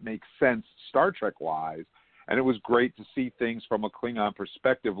it doesn't make sense Star Trek-wise. And it was great to see things from a Klingon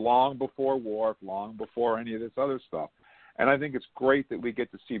perspective long before Worf, long before any of this other stuff. And I think it's great that we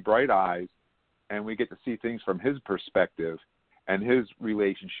get to see Bright Eyes and we get to see things from his perspective and his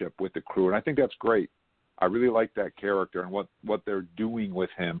relationship with the crew. And I think that's great. I really like that character and what they're doing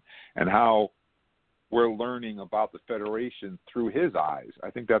with him and how we're learning about the Federation through his eyes. I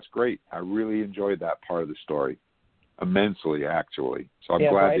think that's great. I really enjoyed that part of the story immensely, actually. So I'm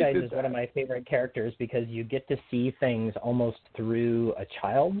glad Bright they Eyes did is that. one of my favorite characters because you get to see things almost through a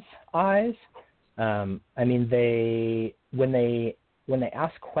child's eyes. When they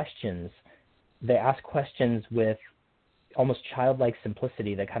ask questions, they ask questions with almost childlike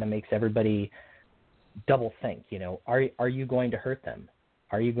simplicity that kind of makes everybody double think. Are you going to hurt them?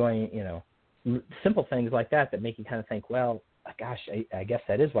 Are you going, simple things like that make you kind of think, well, gosh, I guess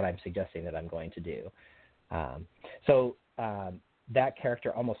that is what I'm suggesting that I'm going to do. So that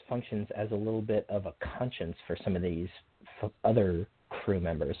character almost functions as a little bit of a conscience for some of these other crew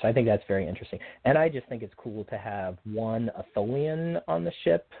members. So I think that's very interesting. And I just think it's cool to have one, a Tholian on the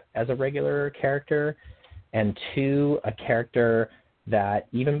ship as a regular character, and two, a character that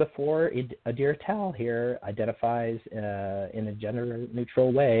even before Adir Tal here identifies in a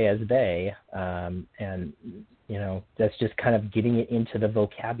gender-neutral way as they, and that's just kind of getting it into the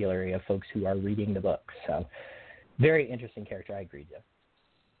vocabulary of folks who are reading the book. So, very interesting character. I agree, Jeff.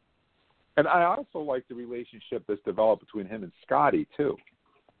 And I also like the relationship that's developed between him and Scotty too.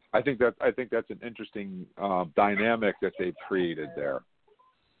 I think that's an interesting dynamic that they've created there.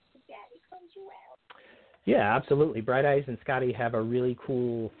 Yeah, absolutely. Bright Eyes and Scotty have a really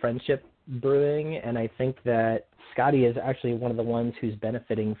cool friendship brewing, and I think that Scotty is actually one of the ones who's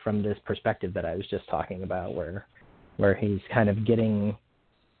benefiting from this perspective that I was just talking about, where he's kind of getting,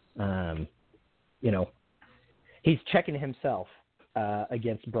 he's checking himself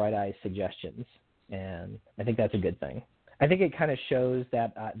against Bright Eyes' suggestions, and I think that's a good thing. I think it kind of shows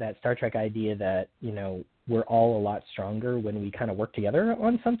that Star Trek idea that, we're all a lot stronger when we kind of work together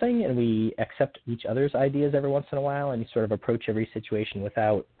on something and we accept each other's ideas every once in a while and sort of approach every situation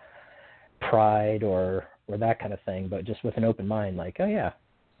without pride or that kind of thing, but just with an open mind, like, oh yeah,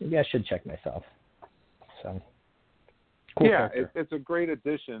 maybe I should check myself. So, cool. Yeah, it's a great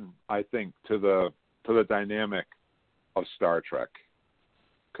addition, I think, to the dynamic of Star Trek,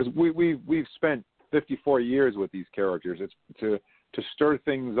 because we've spent 54 years with these characters. It's to stir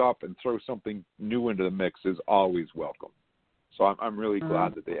things up and throw something new into the mix is always welcome. So I'm really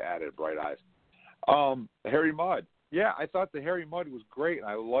glad that they added Bright Eyes. Harry Mudd. Yeah, I thought the Harry Mudd was great.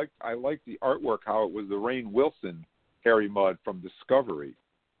 I liked the artwork, how it was the Rainn Wilson Harry Mudd from Discovery.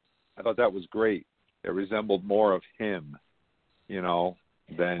 I thought that was great. It resembled more of him, than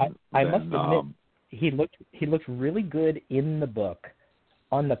I must admit, he looked really good in the book.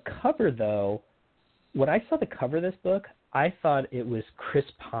 On the cover, though, when I saw the cover of this book, I thought it was Chris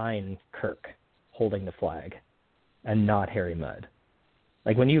Pine Kirk holding the flag and not Harry Mudd.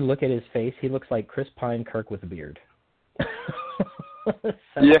 Like, when you look at his face, he looks like Chris Pine Kirk with a beard.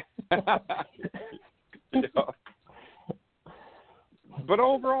 Yeah. Yeah. But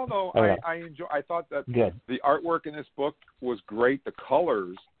overall, though, I thought that the artwork in this book was great. The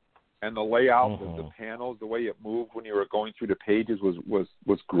colors and the layout of the panels, the way it moved when you were going through the pages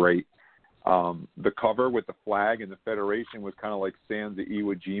was great. The cover with the flag and the Federation was kind of like Sans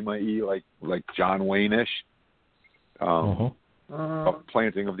Iwo Jima-y, like John Wayne-ish.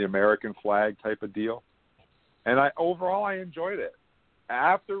 Planting of the American flag type of deal. And overall I enjoyed it.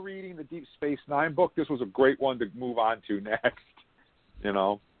 After reading the Deep Space Nine book, this was a great one to move on to next. It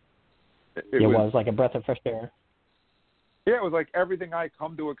was like a breath of fresh air. Yeah, it was like everything I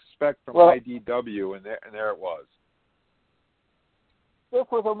come to expect from IDW, and there it was. This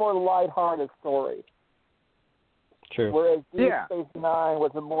was a more lighthearted story. True. Whereas Deep Space Nine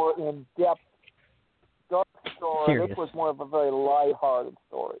was a more in-depth, dark story. Serious. This was more of a very lighthearted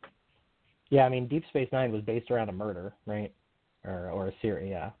story. Yeah, I mean, Deep Space Nine was based around a murder, right? Or a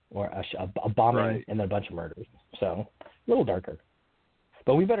series, or a bombing and then a bunch of murders. So, a little darker.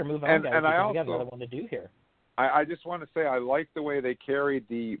 But we better move on, guys, because we got another one to do here. I just want to say I like the way they carried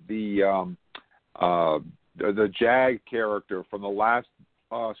the Jag character from the last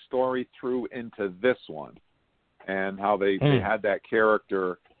story through into this one, and how they had that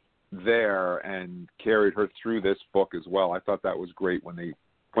character there and carried her through this book as well. I thought that was great when they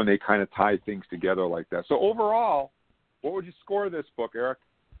kind of tied things together like that. So overall, what would you score this book, Eric?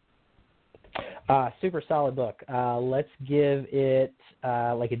 Super solid book. Let's give it,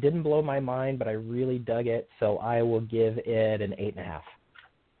 it didn't blow my mind, but I really dug it, so I will give it an 8.5.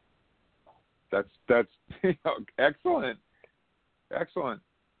 That's excellent. Excellent.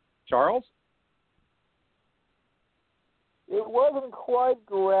 Charles? It wasn't quite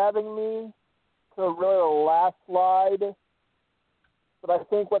grabbing me to really the last slide, but I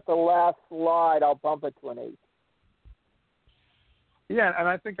think with the last slide, I'll bump it to an 8. Yeah, and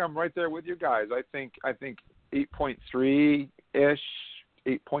I think I'm right there with you guys. I think 8.3-ish,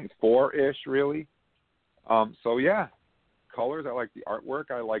 8.4-ish, really. So yeah, colors. I like the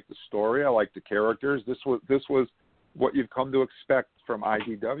artwork. I like the story. I like the characters. This was what you've come to expect from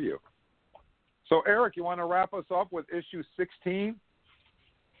IDW. So Eric, you want to wrap us up with issue 16?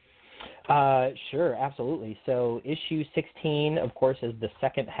 Sure, absolutely. So issue 16, of course, is the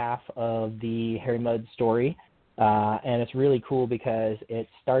second half of the Harry Mudd story. And it's really cool because it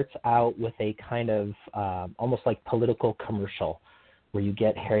starts out with a kind of almost like political commercial where you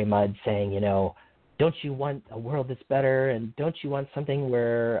get Harry Mudd saying, don't you want a world that's better? And don't you want something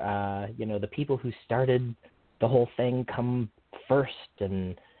where, the people who started the whole thing come first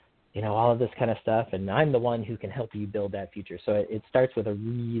and, all of this kind of stuff. And I'm the one who can help you build that future. So it starts with a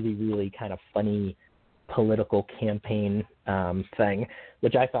really, really kind of funny political campaign thing,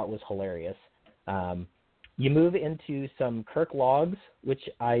 which I thought was hilarious. You move into some Kirk logs, which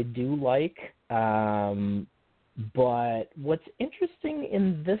I do like. But what's interesting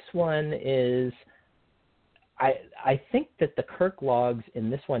in this one is I think that the Kirk logs in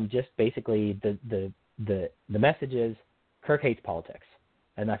this one just basically the message is Kirk hates politics,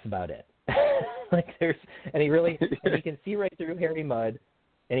 and that's about it. And he can see right through Harry Mudd,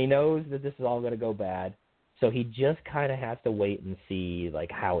 and he knows that this is all going to go bad. So he just kind of has to wait and see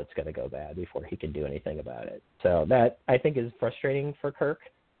how it's going to go bad before he can do anything about it. So that I think is frustrating for Kirk.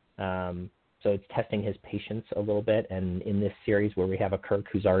 So it's testing his patience a little bit. And in this series where we have a Kirk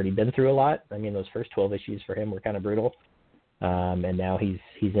who's already been through a lot, I mean, those first 12 issues for him were kind of brutal. And now he's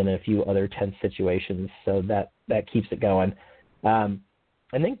in a few other tense situations. So that keeps it going.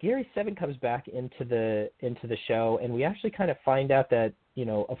 And then Gary Seven comes back into the show, and we actually kind of find out that,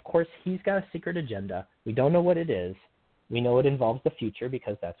 of course, he's got a secret agenda. We don't know what it is. We know it involves the future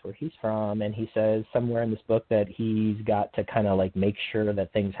because that's where he's from. And he says somewhere in this book that he's got to kind of make sure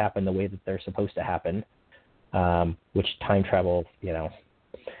that things happen the way that they're supposed to happen, which time travel, don't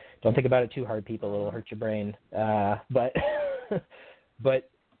think about it too hard, people. It'll hurt your brain. But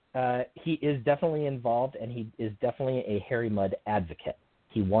he is definitely involved, and he is definitely a Harry Mudd advocate.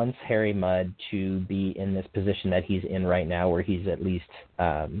 He wants Harry Mudd to be in this position that he's in right now, where he's at least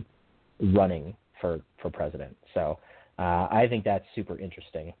running for president. So I think that's super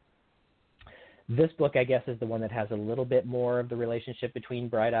interesting. This book, I guess, is the one that has a little bit more of the relationship between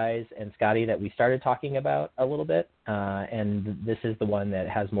Bright Eyes and Scotty that we started talking about a little bit. And this is the one that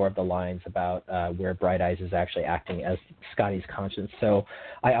has more of the lines about where Bright Eyes is actually acting as Scotty's conscience. So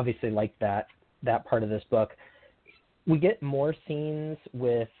I obviously like that part of this book. We get more scenes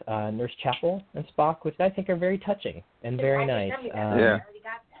with Nurse Chapel and Spock, which I think are very touching and very nice. Yeah.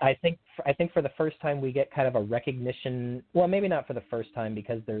 I think for the first time we get kind of a recognition. Well, maybe not for the first time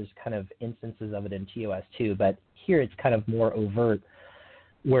because there's kind of instances of it in TOS too, but here it's kind of more overt,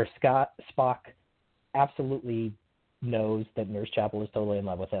 where Spock absolutely knows that Nurse Chapel is totally in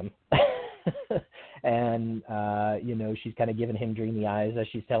love with him. And she's kind of giving him dreamy eyes as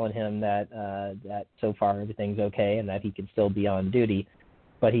she's telling him that so far everything's okay and that he can still be on duty.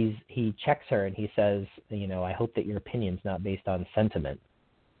 But he checks her and he says, I hope that your opinion's not based on sentiment.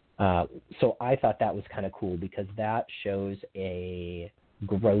 So I thought that was kind of cool because that shows a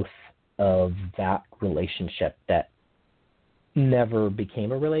growth of that relationship that never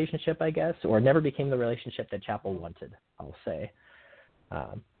became a relationship, I guess, or never became the relationship that Chapel wanted, I'll say.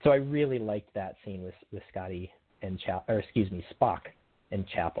 So I really liked that scene with Scotty and Spock and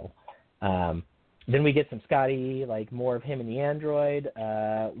Chapel. Then we get some Scotty, more of him and the android,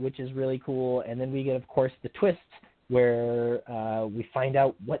 which is really cool. And then we get, of course, the twist where we find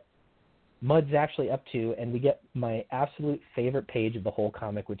out what Mudd's actually up to, and we get my absolute favorite page of the whole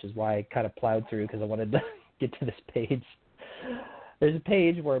comic, which is why I kind of plowed through because I wanted to get to this page. There's a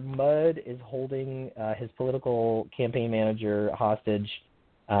page where Mudd is holding his political campaign manager hostage,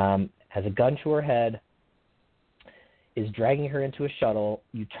 has a gun to her head, is dragging her into a shuttle.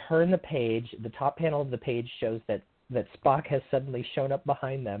 You turn the page. The top panel of the page shows that Spock has suddenly shown up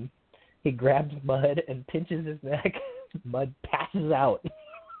behind them. He grabs Mudd and pinches his neck. Mudd passes out.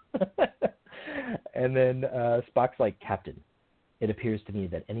 And then Spock's like, Captain, it appears to me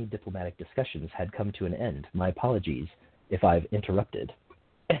that any diplomatic discussions had come to an end. My apologies if I've interrupted.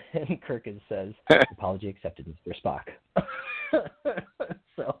 And Kirk says, apology accepted, Mr. Spock.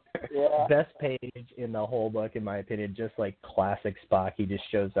 So, yeah. Best page in the whole book, in my opinion, just like classic Spock. He just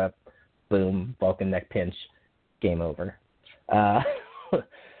shows up, boom, Vulcan neck pinch, game over.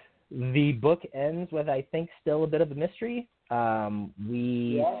 The book ends with, I think, still a bit of a mystery.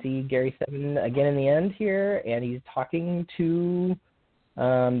 We see Gary Seven again in the end here, and he's talking to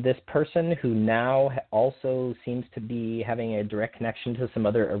this person who now also seems to be having a direct connection to some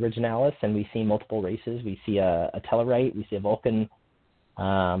other originalis, and we see multiple races. We see a Tellarite, we see a Vulcan,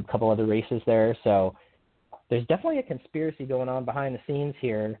 a couple other races there. So there's definitely a conspiracy going on behind the scenes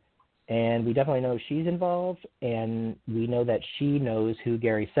here, and we definitely know she's involved, and we know that she knows who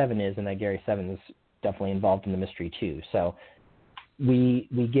Gary Seven is, and that Gary Seven is definitely involved in the mystery too. So we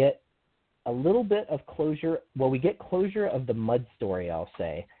get a little bit of closure. Well, we get closure of the Mud story, I'll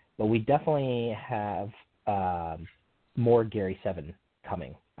say, but we definitely have more Gary 7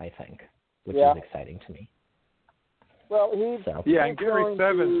 coming, I think, which is exciting to me. Well, and Gary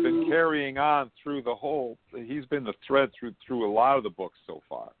 7's been carrying on through the whole. He's been the thread through a lot of the books so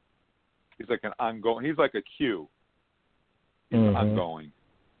far. He's like an ongoing. He's like a Q. He's ongoing.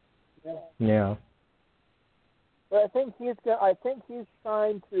 Yeah. But I think he's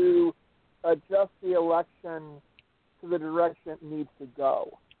trying to adjust the election to the direction it needs to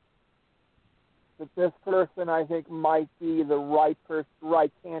go. That this person, I think, might be the right person,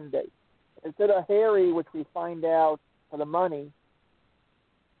 right candidate. Instead of Harry, which we find out for the money,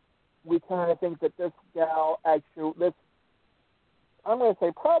 we kind of think that this gal actually, I'm going to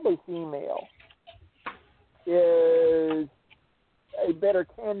say probably female, is a better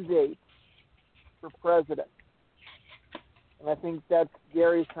candidate for president. And I think that's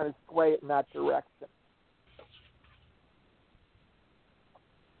Gary's trying to sway it in that direction.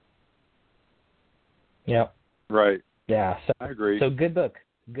 Yeah. Right. Yeah. So, I agree. So good book.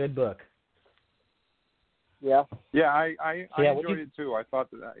 Good book. Yeah. Yeah, I enjoyed it too. I thought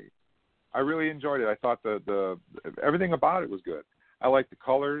that I really enjoyed it. I thought the everything about it was good. I like the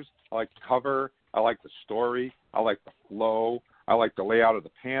colors. I like the cover. I like the story. I like the flow. I like the layout of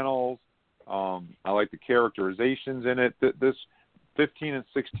the panels. I like the characterizations in it. This 15 and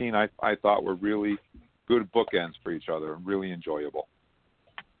 16 I thought were really good bookends for each other and really enjoyable.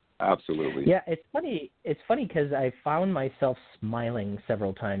 Absolutely. Yeah, it's funny. It's funny because I found myself smiling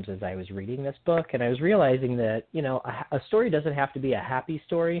several times as I was reading this book, and I was realizing that, you know, a story doesn't have to be a happy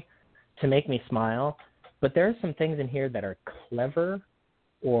story to make me smile, but there are some things in here that are clever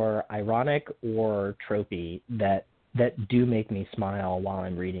or ironic or tropey that do make me smile while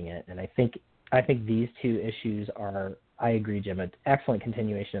I'm reading it. And I think these two issues are, I agree, Jim, an excellent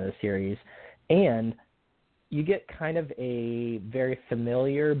continuation of the series. And you get kind of a very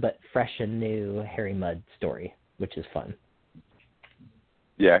familiar but fresh and new Harry Mudd story, which is fun.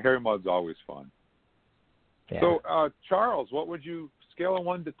 Yeah, Harry Mudd's always fun. Yeah. So, Charles, what would you, scale of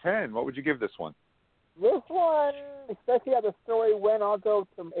 1 to 10, what would you give this one? This one, especially how the story went, I'll go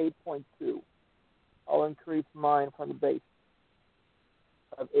to 8.2. I'll increase mine from the base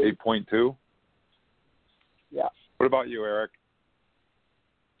of 8. 8.2? Yeah. What about you, Eric?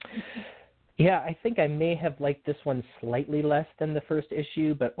 Yeah, I think I may have liked this one slightly less than the first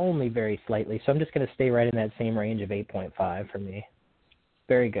issue, but only very slightly. So I'm just going to stay right in that same range of 8.5 for me.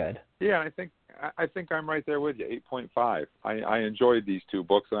 Very good. Yeah, I think I'm right there with you, 8.5. I enjoyed these two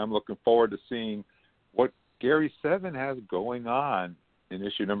books, and I'm looking forward to seeing what Gary 7 has going on in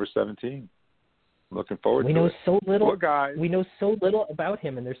issue number 17. I'm looking forward to it. We know so little. Well, guys, we know so little about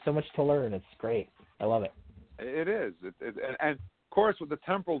him, and there's so much to learn. It's great. I love it. It is. And of course, with the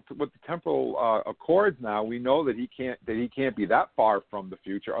temporal accords now, we know that he can't be that far from the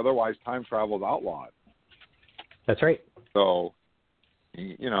future. Otherwise, time travel is outlawed. That's right. So,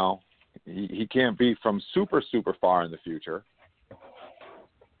 he can't be from super far in the future.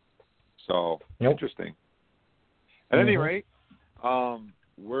 So Interesting. At any rate,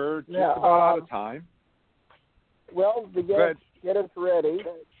 we're just about out of time. Well, to get us ready,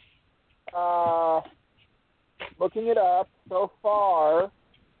 looking it up so far,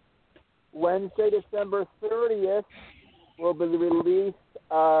 Wednesday, December 30th will be the release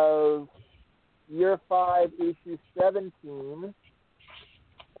of Year 5, Issue 17.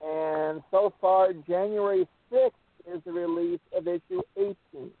 And so far, January 6th is the release of Issue 18.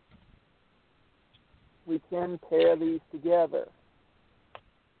 We can pair these together.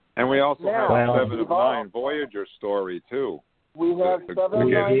 And we also have 7 of 9 Voyager story, too. We have 7 of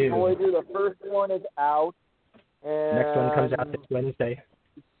 9 Voyager. The first one is out. And next one comes out this Wednesday.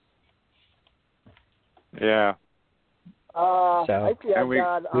 Yeah. Actually, I've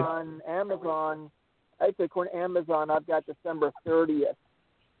got on Amazon, according to Amazon, I've got December 30th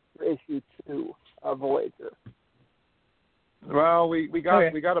for issue 2 of Voyager. Well, we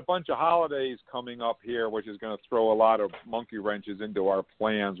got a bunch of holidays coming up here, which is going to throw a lot of monkey wrenches into our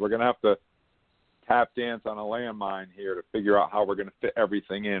plans. We're going to have to tap dance on a landmine here to figure out how we're going to fit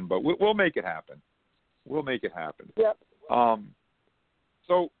everything in, but we'll make it happen. We'll make it happen. Yep.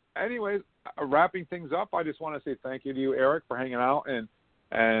 So, anyways, wrapping things up, I just want to say thank you to you, Eric, for hanging out and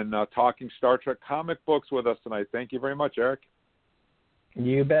talking Star Trek comic books with us tonight. Thank you very much, Eric.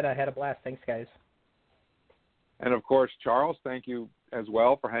 You bet. I had a blast. Thanks, guys. And, of course, Charles, thank you as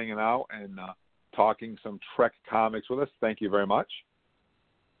well for hanging out and talking some Trek comics with us. Thank you very much.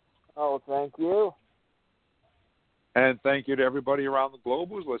 Oh, thank you. And thank you to everybody around the globe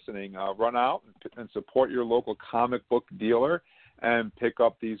who's listening. Run out and support your local comic book dealer and pick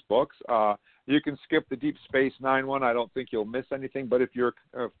up these books. You can skip the Deep Space Nine one. I don't think you'll miss anything. But if you're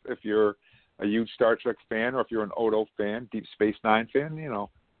a huge Star Trek fan, or if you're an Odo fan, Deep Space Nine fan,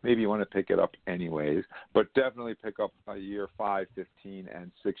 maybe you want to pick it up anyways. But definitely pick up year 5, 15,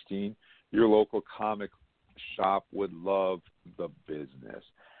 and 16. Your local comic shop would love the business.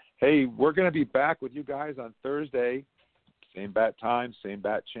 Hey, we're going to be back with you guys on Thursday. Same bat time, same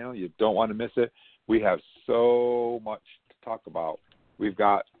bat channel. You don't want to miss it. We have so much to talk about. We've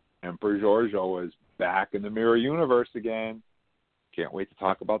got Emperor Giorgio is back in the Mirror Universe again. Can't wait to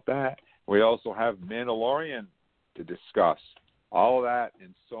talk about that. We also have Mandalorian to discuss. All of that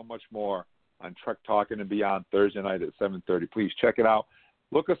and so much more on Trek Talking and Beyond Thursday night at 7:30. Please check it out.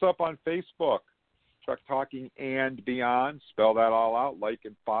 Look us up on Facebook, Trek Talking and Beyond. Spell that all out. Like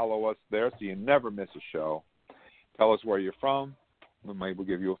and follow us there so you never miss a show. Tell us where you're from. We might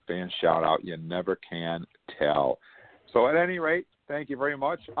give you a fan shout-out. You never can tell. So at any rate, thank you very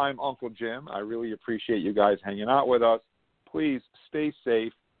much. I'm Uncle Jim. I really appreciate you guys hanging out with us. Please stay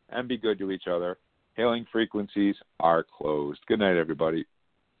safe and be good to each other. Hailing frequencies are closed. Good night, everybody.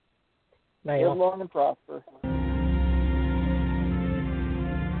 Night. Live long and prosper.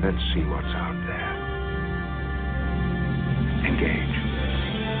 Let's see what's out there. Engage.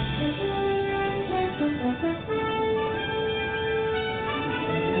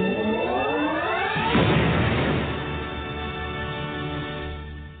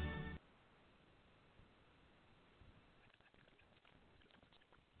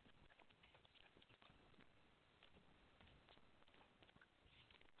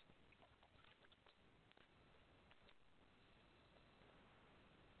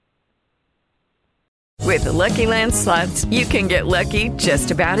 With the Lucky Land Slots, you can get lucky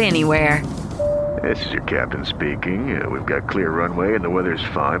just about anywhere. This is your captain speaking. We've got clear runway and the weather's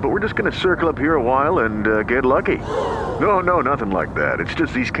fine, but we're just going to circle up here a while and get lucky. No, nothing like that. It's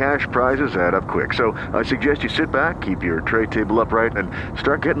just these cash prizes add up quick. So I suggest you sit back, keep your tray table upright, and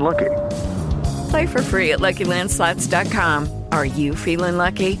start getting lucky. Play for free at LuckyLandSlots.com. Are you feeling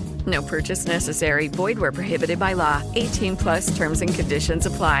lucky? No purchase necessary. Void where prohibited by law. 18+ terms and conditions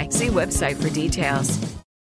apply. See website for details.